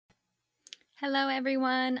Hello,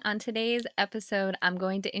 everyone. On today's episode, I'm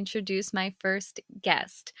going to introduce my first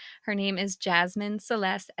guest. Her name is Jasmine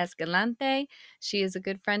Celeste Escalante. She is a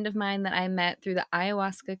good friend of mine that I met through the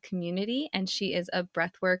ayahuasca community, and she is a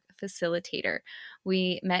breathwork facilitator.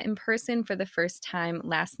 We met in person for the first time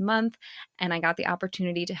last month, and I got the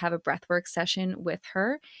opportunity to have a breathwork session with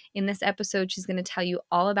her. In this episode, she's going to tell you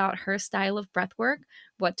all about her style of breathwork,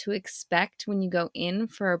 what to expect when you go in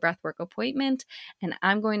for a breathwork appointment, and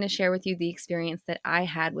I'm going to share with you the experience that I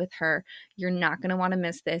had with her. You're not going to want to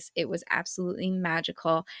miss this. It was absolutely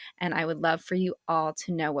magical, and I would love for you all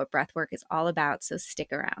to know what breathwork is all about, so stick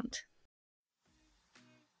around.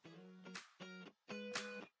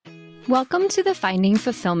 Welcome to the Finding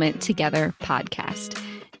Fulfillment Together podcast.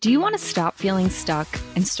 Do you want to stop feeling stuck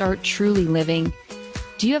and start truly living?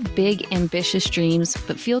 Do you have big, ambitious dreams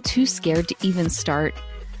but feel too scared to even start?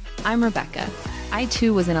 I'm Rebecca. I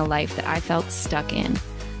too was in a life that I felt stuck in.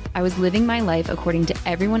 I was living my life according to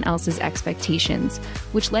everyone else's expectations,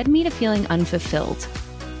 which led me to feeling unfulfilled.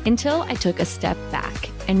 Until I took a step back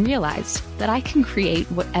and realized that I can create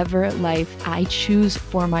whatever life I choose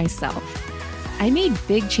for myself. I made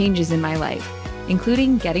big changes in my life,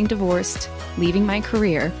 including getting divorced, leaving my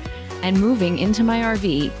career, and moving into my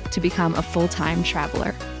RV to become a full-time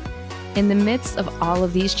traveler. In the midst of all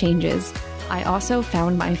of these changes, I also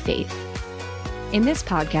found my faith. In this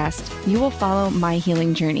podcast, you will follow my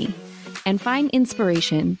healing journey and find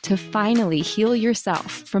inspiration to finally heal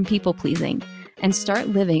yourself from people-pleasing and start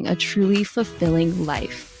living a truly fulfilling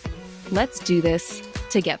life. Let's do this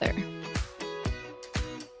together.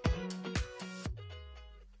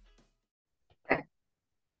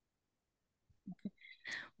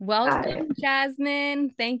 Welcome,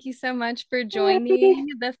 Jasmine. Thank you so much for joining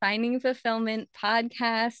the Finding Fulfillment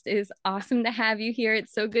podcast. It is awesome to have you here.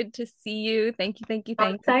 It's so good to see you. Thank you, thank you,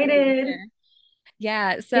 thank you. Excited.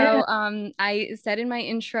 So I said in my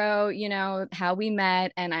intro, how we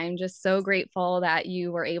met, and I'm just so grateful that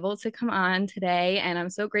you were able to come on today. And I'm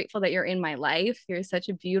so grateful that you're in my life. You're such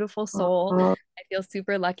a beautiful soul. I feel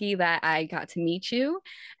super lucky that I got to meet you,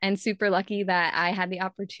 and super lucky that I had the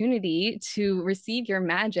opportunity to receive your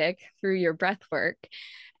magic through your breath work.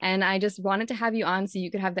 And I just wanted to have you on so you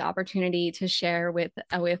could have the opportunity to share with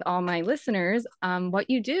all my listeners what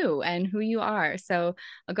you do and who you are. So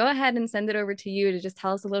I'll go ahead and send it over to you to just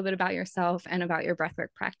tell us a little bit about yourself and about your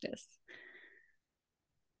breathwork practice.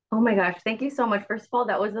 Oh my gosh, thank you so much. First of all,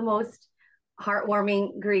 that was the most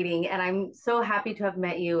heartwarming greeting, and I'm so happy to have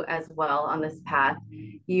met you as well on this path.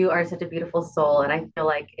 You are such a beautiful soul, and I feel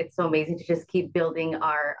like it's so amazing to just keep building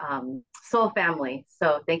our soul family.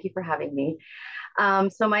 So thank you for having me.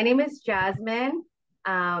 So my name is Jasmine.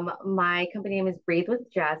 My company name is Breathe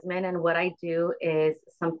with Jasmine, and what I do is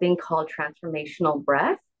something called transformational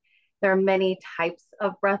breath. There are many types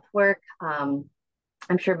of breath work. I'm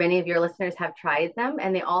sure many of your listeners have tried them,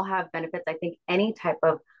 and they all have benefits. I think any type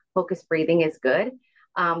of focused breathing is good.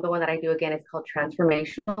 The one that I do again is called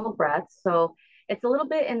transformational breath. So it's a little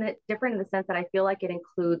bit different in the sense that I feel like it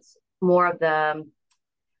includes more of the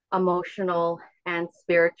emotional and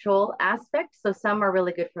spiritual aspect. So some are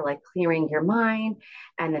really good for like clearing your mind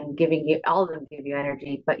and then giving you, all of them give you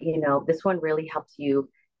energy. But this one really helps you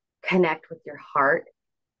connect with your heart,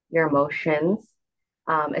 your emotions,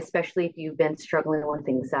 especially if you've been struggling with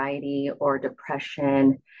anxiety or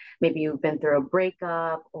depression. Maybe you've been through a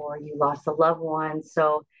breakup or you lost a loved one.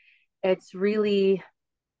 So it really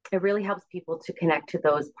helps people to connect to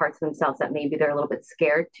those parts of themselves that maybe they're a little bit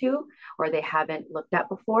scared to or they haven't looked at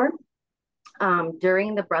before.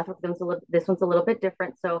 During the breath work, this one's a little bit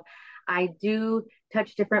different. So I do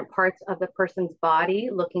touch different parts of the person's body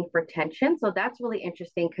looking for tension. So that's really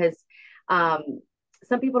interesting because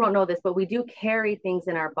some people don't know this, but we do carry things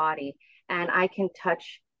in our body, and I can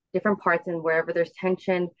touch different parts, and wherever there's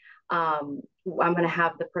tension, I'm going to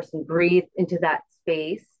have the person breathe into that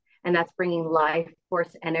space, and that's bringing life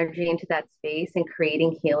force energy into that space and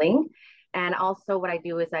creating healing. And also what I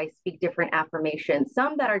do is I speak different affirmations,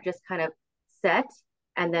 some that are just kind of set,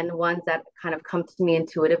 and then ones that kind of come to me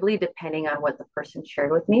intuitively, depending on what the person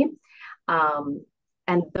shared with me.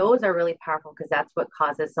 And those are really powerful because that's what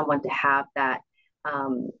causes someone to have that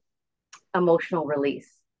emotional release.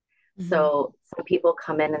 Mm-hmm. So some people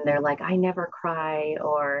come in and they're like, I never cry,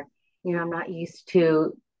 or, I'm not used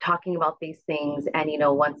to talking about these things. And,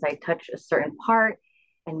 once I touch a certain part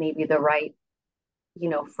and maybe the right,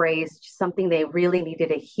 phrase, something they really needed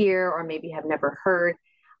to hear, or maybe have never heard,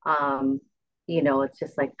 it's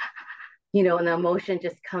just like, and the emotion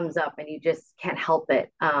just comes up and you just can't help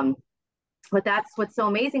it. But that's what's so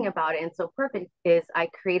amazing about it and so perfect is I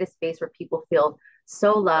create a space where people feel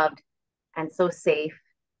so loved and so safe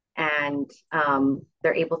and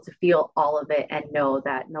they're able to feel all of it and know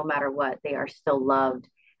that no matter what, they are still loved,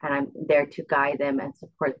 and I'm there to guide them and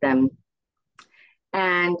support them.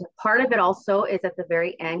 And part of it also is at the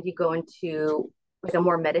very end, you go into like a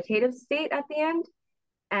more meditative state at the end.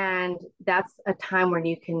 And that's a time when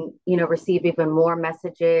you can, receive even more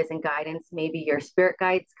messages and guidance. Maybe your spirit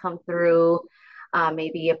guides come through.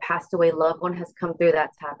 Maybe a passed away loved one has come through.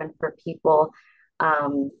 That's happened for people.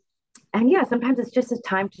 Um, and yeah, sometimes it's just a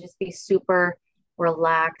time to just be super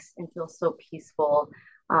relaxed and feel so peaceful.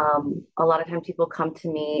 A lot of times people come to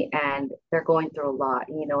me and they're going through a lot.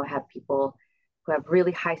 I have people who have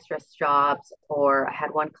really high stress jobs, or I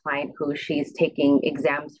had one client who she's taking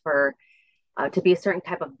exams for to be a certain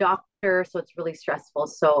type of doctor. So it's really stressful.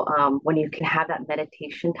 So when you can have that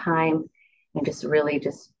meditation time and just really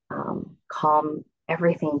just calm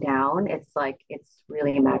everything down, it's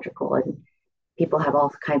really magical. And people have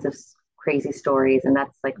all kinds of crazy stories. And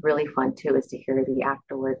that's like really fun too, is to hear the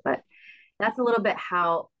afterward. But that's a little bit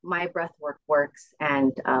how my breath work works,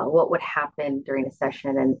 and what would happen during a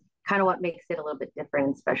session, and kind of what makes it a little bit different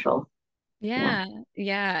and special. Yeah. Yeah,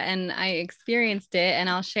 yeah, and I experienced it, and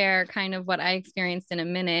I'll share kind of what I experienced in a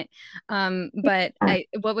minute. But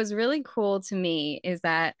what was really cool to me is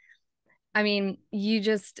that, I mean, you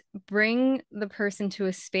just bring the person to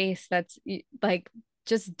a space that's like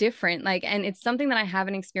just different, like, and it's something that I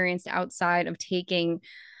haven't experienced outside of taking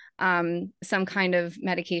some kind of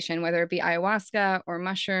medication, whether it be ayahuasca or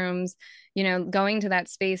mushrooms. Going to that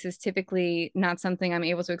space is typically not something I'm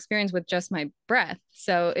able to experience with just my breath.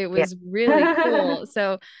 So it Yeah. was really cool.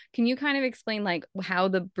 So can you kind of explain like how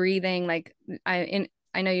the breathing, like I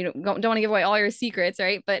know you don't want to give away all your secrets,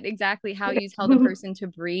 right? But exactly how you tell the person to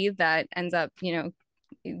breathe that ends up,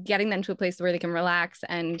 getting them to a place where they can relax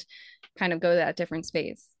and kind of go to that different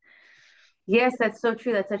space. Yes, that's so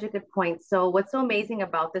true. That's such a good point. So, what's so amazing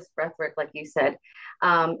about this breath work, like you said,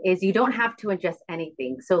 is you don't have to ingest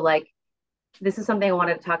anything. So, like, this is something I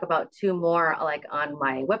wanted to talk about too, more like on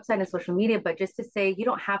my website and social media, but just to say, you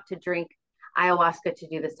don't have to drink ayahuasca to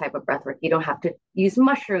do this type of breath work. You don't have to use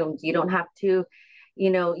mushrooms. You don't have to,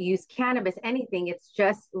 use cannabis, anything. It's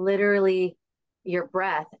just literally your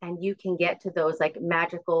breath, and you can get to those like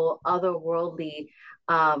magical, otherworldly,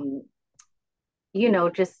 um,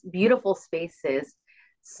 just beautiful spaces.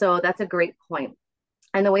 So that's a great point.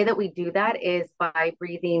 And the way that we do that is by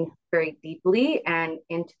breathing very deeply and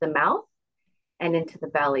into the mouth and into the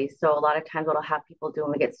belly. So a lot of times what I'll have people do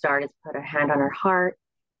when we get started is put a hand on our heart,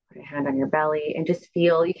 put a hand on your belly, and just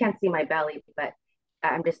feel, you can't see my belly, but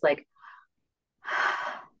I'm just like,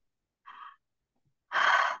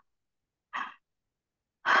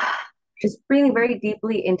 just breathing very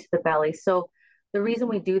deeply into the belly. So the reason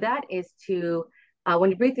we do that is to,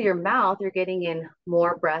 when you breathe through your mouth, you're getting in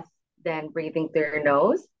more breath than breathing through your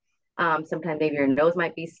nose. Sometimes maybe your nose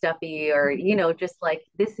might be stuffy, or, just like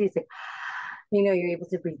this is, like, you're able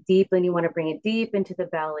to breathe deep, and you want to bring it deep into the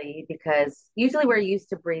belly, because usually we're used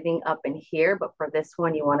to breathing up in here, but for this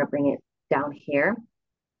one, you want to bring it down here.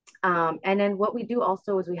 And then what we do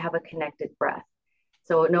also is we have a connected breath.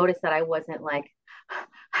 So notice that I wasn't like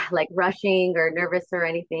rushing or nervous or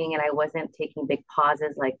anything, and I wasn't taking big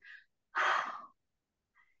pauses. Like,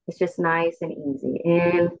 it's just nice and easy,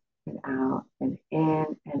 in and out and in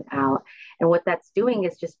and out. And what that's doing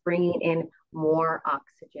is just bringing in more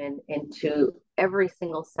oxygen into every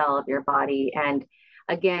single cell of your body. And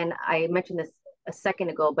again, I mentioned this a second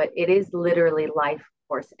ago, but it is literally life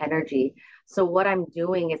force energy. So what I'm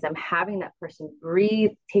doing is I'm having that person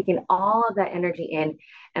breathe, taking all of that energy in,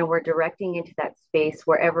 and we're directing into that space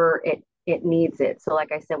wherever it needs it. So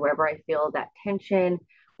like I said, wherever I feel that tension,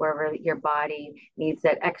 wherever your body needs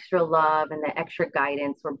that extra love and that extra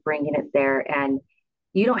guidance, we're bringing it there. And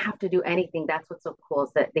you don't have to do anything. That's what's so cool,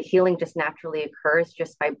 is that the healing just naturally occurs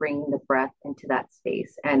just by bringing the breath into that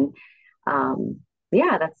space. And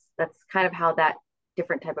yeah, that's kind of how that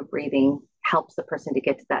different type of breathing helps the person to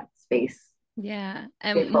get to that space. Yeah.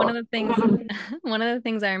 And one of Grateful. the things one of the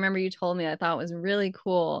things I remember you told me I thought was really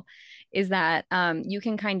cool is that you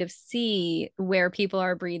can kind of see where people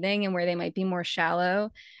are breathing and where they might be more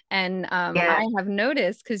shallow. And Yeah. I have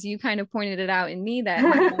noticed, because you kind of pointed it out in me, that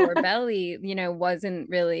my lower belly, wasn't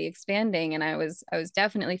really expanding, and I was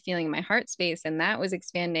definitely feeling my heart space, and that was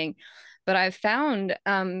expanding. But I've found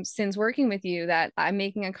since working with you that I'm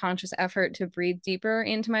making a conscious effort to breathe deeper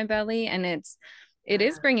into my belly, and it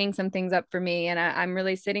is bringing some things up for me, and I'm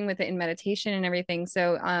really sitting with it in meditation and everything.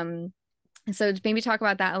 So maybe talk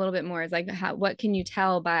about that a little bit more. It's like, what can you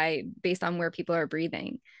tell based on where people are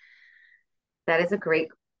breathing? That is a great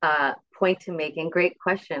point to make, and great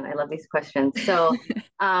question. I love these questions. So,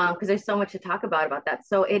 because there's so much to talk about that.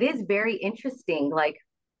 So it is very interesting. Like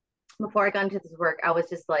before I got into this work, I was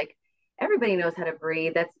just like, everybody knows how to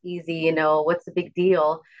breathe. That's easy, what's the big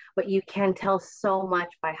deal? But you can tell so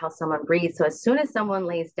much by how someone breathes. So as soon as someone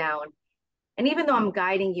lays down, and even though I'm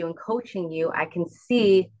guiding you and coaching you, I can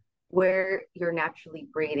see where you're naturally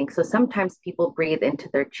breathing. So sometimes people breathe into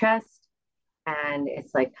their chest and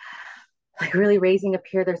it's like really raising up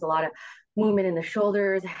here. There's a lot of movement in the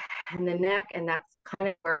shoulders and the neck, and that's kind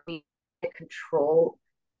of where we control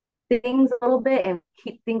things a little bit and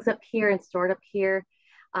keep things up here and stored up here.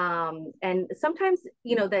 And sometimes,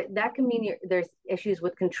 that can mean there's issues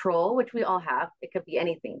with control, which we all have. It could be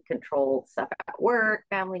anything, control stuff at work,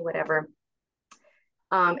 family, whatever.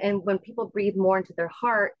 And when people breathe more into their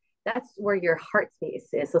heart, that's where your heart space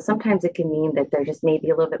is. So sometimes it can mean that they're just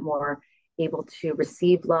maybe a little bit more able to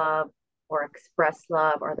receive love or express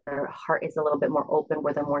love, or their heart is a little bit more open,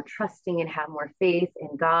 where they're more trusting and have more faith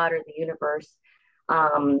in God or the universe.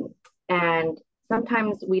 Um, and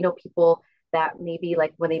sometimes we know people that maybe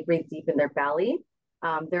like when they breathe deep in their belly,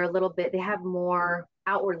 they're a little bit, they have more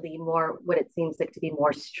outwardly, more what it seems like to be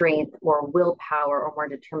more strength or willpower or more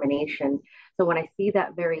determination. So when I see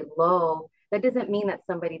that very low, that doesn't mean that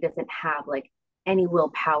somebody doesn't have like any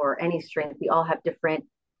willpower, any strength. We all have different,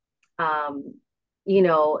 um,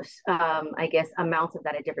 I guess amounts of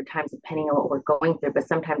that at different times, depending on what we're going through. But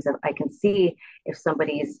sometimes I can see if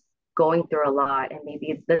somebody's going through a lot, and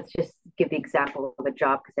maybe let's just give the example of a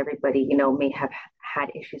job, because everybody, may have had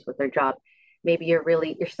issues with their job. Maybe you're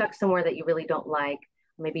stuck somewhere that you really don't like.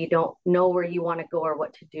 Maybe you don't know where you want to go or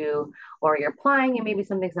what to do, or you're applying and maybe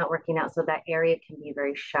something's not working out. So that area can be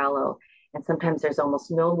very shallow. And sometimes there's almost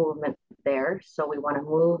no movement there. So we want to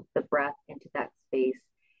move the breath into that space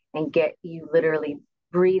and get you literally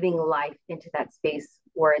breathing life into that space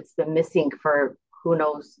where it's been missing for who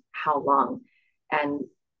knows how long. And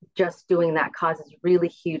just doing that causes really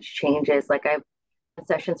huge changes. Like I've had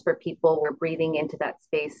sessions for people where breathing into that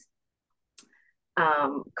space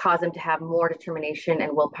cause them to have more determination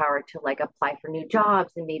and willpower to like apply for new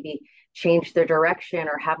jobs and maybe change their direction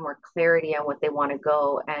or have more clarity on what they want to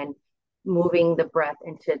go. And moving the breath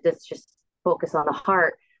into this, just focus on the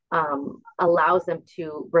heart, allows them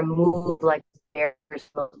to remove like barriers,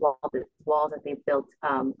 those walls that they've built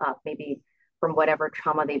up, maybe from whatever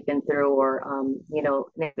trauma they've been through, or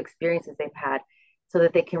experiences they've had, so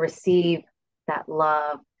that they can receive that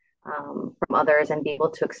love from others and be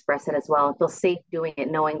able to express it as well, and feel safe doing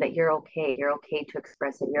it, knowing that you're okay. You're okay to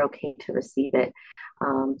express it. You're okay to receive it.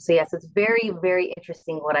 So yes, it's very, very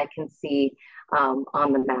interesting what I can see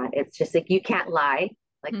on the mat. It's just like you can't lie.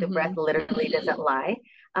 Like the breath literally doesn't lie.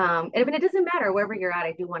 And it doesn't matter wherever you're at.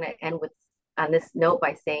 I do want to end with on this note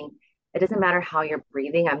by saying it doesn't matter how you're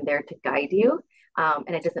breathing. I'm there to guide you. And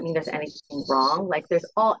it doesn't mean there's anything wrong. Like there's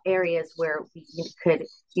all areas where we could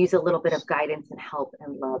use a little bit of guidance and help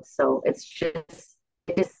and love. So it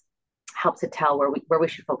just helps to tell where we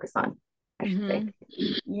should focus on, I should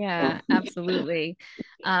say. Yeah, absolutely.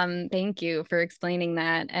 Thank you for explaining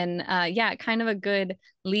that. And yeah, kind of a good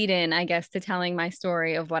lead in, I guess, to telling my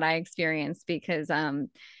story of what I experienced, because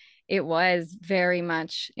it was very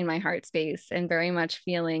much in my heart space and very much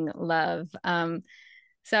feeling love.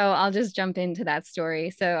 So I'll just jump into that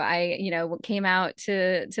story. So I, came out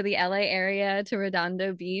to the LA area, to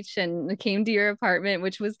Redondo Beach, and came to your apartment,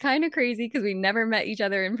 which was kind of crazy because we never met each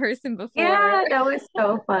other in person before. Yeah, that was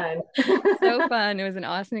so fun. So fun. It was an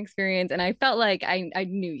awesome experience. And I felt like I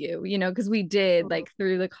knew you, because we did like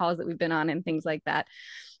through the calls that we've been on and things like that.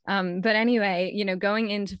 But anyway, going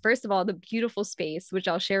into, first of all, the beautiful space, which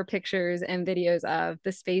I'll share pictures and videos of.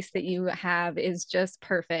 The space that you have is just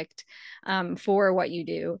perfect for what you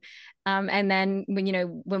do. And then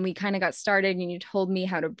when we kind of got started and you told me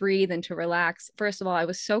how to breathe and to relax, first of all, I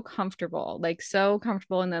was so comfortable, like so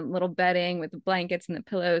comfortable in the little bedding with the blankets and the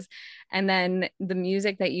pillows. And then the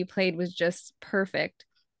music that you played was just perfect.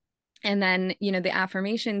 And then, the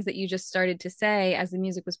affirmations that you just started to say as the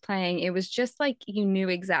music was playing, it was just like you knew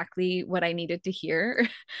exactly what I needed to hear,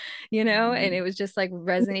 and it was just like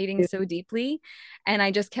resonating so deeply. And I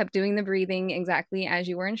just kept doing the breathing exactly as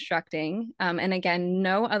you were instructing. And again,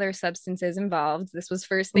 no other substances involved. This was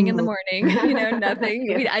first thing in the morning, nothing.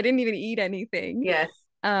 Yeah. I didn't even eat anything. Yes.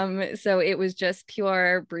 So it was just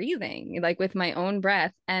pure breathing, like with my own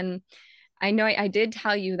breath. And I know I did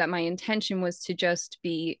tell you that my intention was to just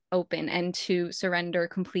be open and to surrender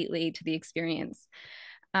completely to the experience.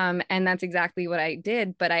 And that's exactly what I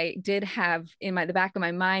did. But I did have in the back of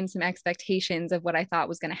my mind some expectations of what I thought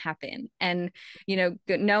was going to happen. And,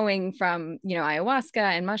 knowing from, ayahuasca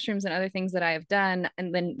and mushrooms and other things that I have done,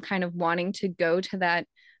 and then kind of wanting to go to that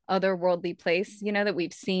otherworldly place, that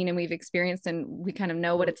we've seen and we've experienced, and we kind of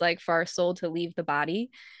know what it's like for our soul to leave the body.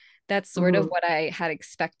 That's sort of Mm-hmm. what I had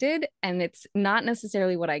expected. And it's not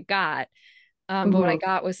necessarily what I got. But what I Mm-hmm.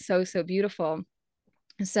 got was so, so beautiful.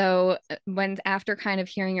 So when after kind of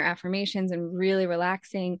hearing your affirmations and really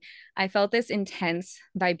relaxing, I felt this intense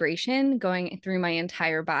vibration going through my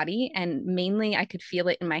entire body, and mainly I could feel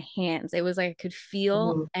it in my hands. It was like I could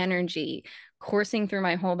feel Mm-hmm. energy coursing through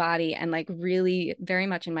my whole body and like really very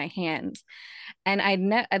much in my hands. And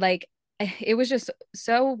like it was just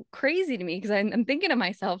so crazy to me because I'm thinking to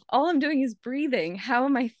myself, all I'm doing is breathing. How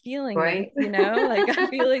am I feeling this? Right. Like I'm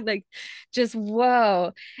feeling like just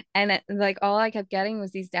whoa. And like all I kept getting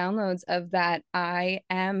was these downloads of that I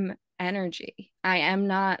am energy. I am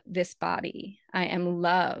not this body. I am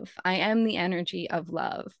love. I am the energy of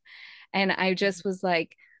love. And I just was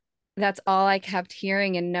like, that's all I kept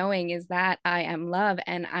hearing and knowing is that I am love,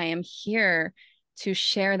 and I am here to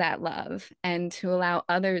share that love and to allow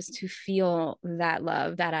others to feel that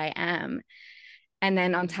love that I am. And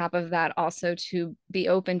then on top of that, also to be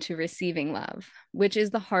open to receiving love, which is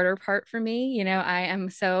the harder part for me. I am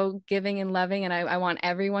so giving and loving, and I want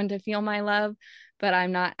everyone to feel my love, but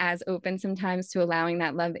I'm not as open sometimes to allowing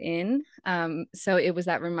that love in. So it was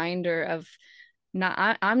that reminder of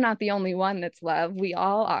I'm not the only one that's love. We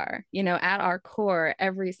all are. At our core,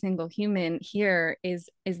 every single human here is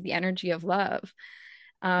the energy of love.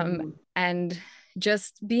 Mm-hmm. And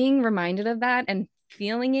just being reminded of that and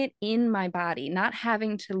feeling it in my body, not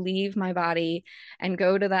having to leave my body and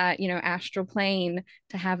go to that, astral plane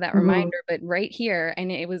to have that Mm-hmm. reminder, but right here.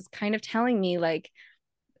 And it was kind of telling me like,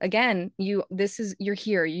 again, you're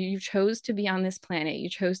here. You chose to be on this planet. You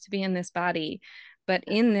chose to be in this body. But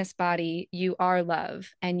in this body, you are love,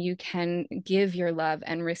 and you can give your love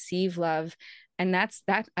and receive love. And that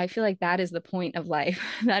I feel like that is the point of life.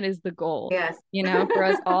 That is the goal, Yes. for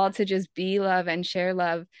us all to just be love and share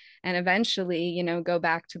love, and eventually, go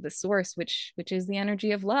back to the source, which is the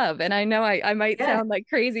energy of love. And I know I might Yes. sound like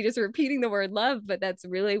crazy just repeating the word love, but that's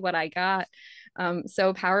really what I got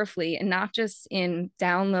so powerfully, and not just in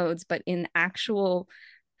downloads, but in actual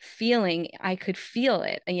feeling. I could feel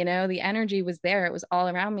it, the energy was there, it was all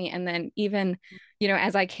around me. And then even,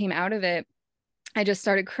 as I came out of it, I just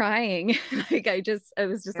started crying. Like I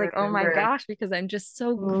was just I like, oh my remember. gosh, because I'm just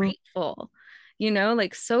so Mm-hmm. grateful,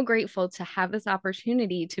 like so grateful to have this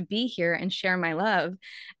opportunity to be here and share my love,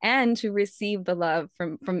 and to receive the love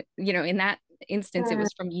from in that instance it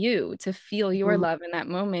was from you, to feel your Mm-hmm. love in that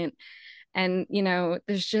moment. And,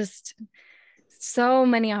 there's just so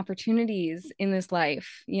many opportunities in this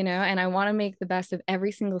life, and I want to make the best of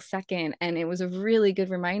every single second. And it was a really good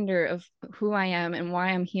reminder of who I am and why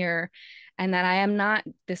I'm here, and that I am not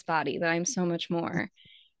this body, that I'm so much more.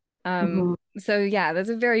 Um, Mm-hmm. so yeah, that's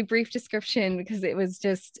a very brief description because it was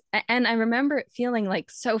just, and I remember it feeling like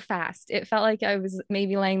so fast. It felt like I was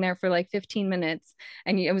maybe laying there for like 15 minutes,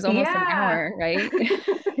 and it was almost an Yeah. hour, right?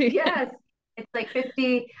 Yeah. Yes. It's like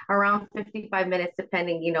around 55 minutes,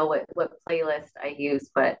 depending, what playlist I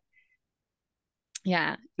use. But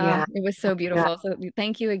Yeah. yeah. It was Oh so my God. beautiful. So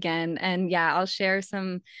thank you again. And yeah, I'll share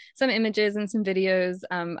some images and some videos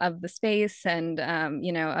of the space, and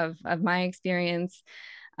of my experience.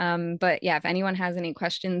 But yeah, if anyone has any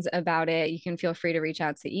questions about it, you can feel free to reach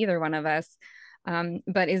out to either one of us.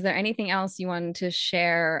 But is there anything else you wanted to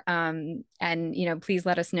share? And please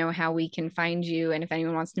let us know how we can find you, and if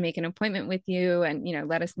anyone wants to make an appointment with you, and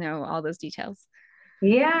let us know all those details.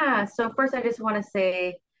 Yeah. So first, I just want to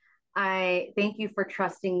say I thank you for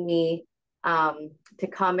trusting me to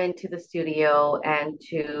come into the studio and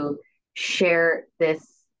to share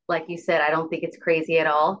this. Like you said, I don't think it's crazy at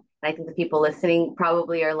all. And I think the people listening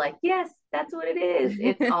probably are like, yes, that's what it is.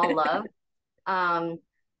 It's all love. Um,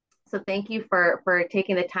 so thank you for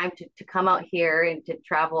taking the time to come out here and to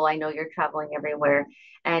travel. I know you're traveling everywhere,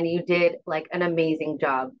 and you did like an amazing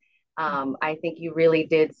job. I think you really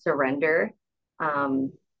did surrender.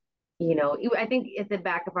 Um, I think at the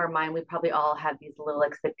back of our mind, we probably all have these little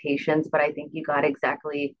expectations, but I think you got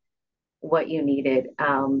exactly what you needed.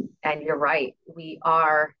 And you're right. We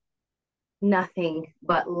are nothing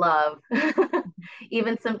but love.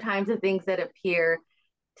 Even sometimes the things that appear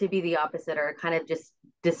to be the opposite are kind of just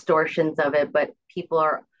distortions of it, but people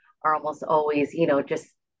are almost always, just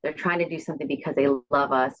they're trying to do something because they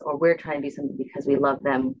love us, or we're trying to do something because we love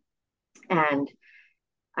them. And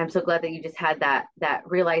I'm so glad that you just had that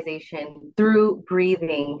realization through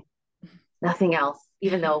breathing, nothing else.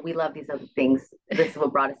 even though we love these other things, this is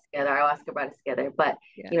what brought us together. Ayahuasca brought us together. But,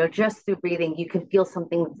 just through breathing, you can feel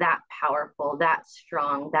something that powerful, that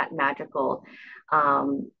strong, that magical.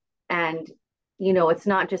 And, it's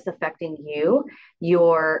not just affecting you.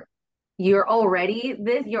 You're already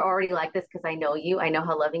like this because I know you. I know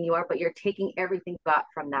how loving you are, but you're taking everything you got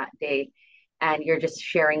from that day and you're just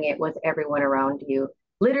sharing it with everyone around you.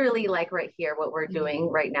 Literally, like right here, what we're doing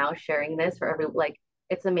right now, sharing this for like,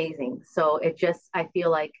 it's amazing. So I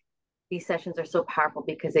feel like these sessions are so powerful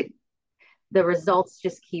because the results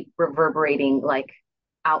just keep reverberating like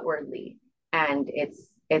outwardly. And it's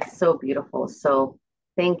so beautiful. So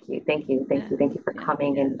thank you for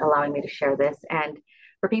coming and allowing me to share this. And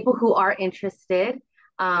for people who are interested,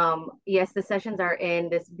 yes, the sessions are in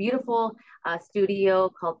this beautiful studio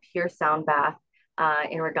called Pure Sound Bath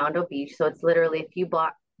in Redondo Beach. So it's literally a few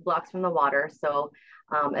blocks from the water. So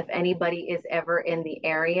if anybody is ever in the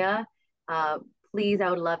area, please, I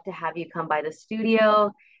would love to have you come by the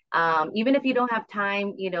studio. Even if you don't have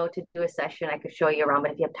time, to do a session, I could show you around,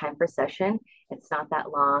 but if you have time for a session, it's not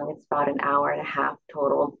that long. It's about an hour and a half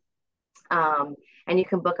total. And you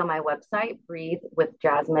can book on my website,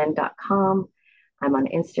 breathewithjasmine.com. I'm on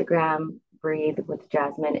Instagram, Breathe with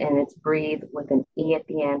Jasmine, and it's breathe with an E at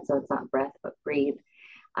the end. So it's not breath, but breathe.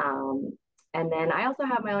 And then I also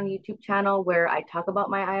have my own YouTube channel where I talk about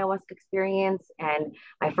my ayahuasca experience and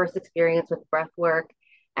my first experience with breathwork.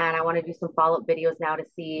 And I want to do some follow-up videos now to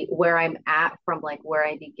see where I'm at from like where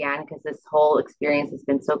I began, because this whole experience has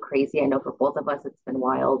been so crazy. I know for both of us, it's been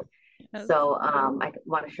wild. So I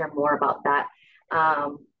want to share more about that.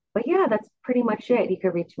 But yeah, that's pretty much it. You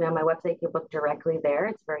can reach me on my website. You can book directly there.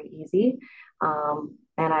 It's very easy. And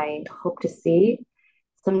I hope to see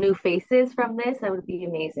some new faces from this. That would be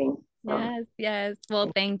amazing. Yes.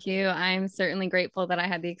 Well, thank you. I'm certainly grateful that I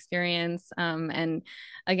had the experience. And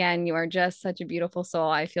again, you are just such a beautiful soul.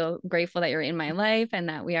 I feel grateful that you're in my life and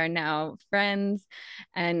that we are now friends.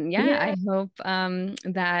 And I hope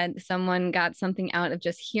that someone got something out of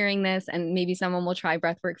just hearing this, and maybe someone will try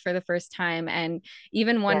breathwork for the first time. And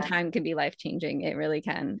even one time can be life-changing. It really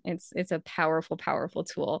can. It's a powerful, powerful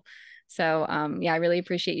tool. So I really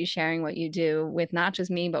appreciate you sharing what you do with not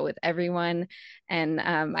just me, but with everyone. And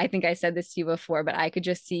I think I said this to you before, but I could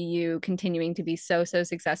just see you continuing to be so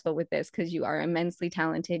successful with this because you are immensely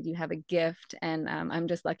talented. You have a gift, and I'm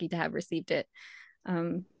just lucky to have received it.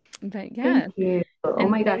 But yeah. Thank you. Oh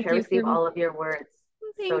my gosh, I receive all of your words.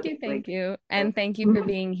 Thank you. And thank you for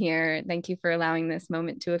being here. Thank you for allowing this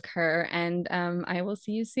moment to occur. And I will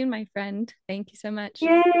see you soon, my friend. Thank you so much.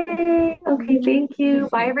 Yay. Okay, thank you.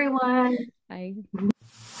 Bye, everyone. Bye.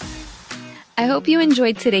 I hope you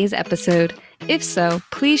enjoyed today's episode. If so,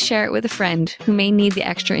 please share it with a friend who may need the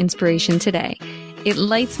extra inspiration today. It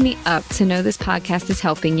lights me up to know this podcast is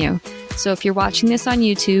helping you. So if you're watching this on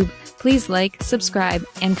YouTube, please like, subscribe,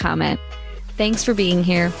 and comment. Thanks for being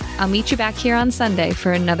here. I'll meet you back here on Sunday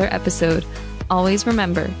for another episode. Always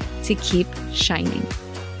remember to keep shining.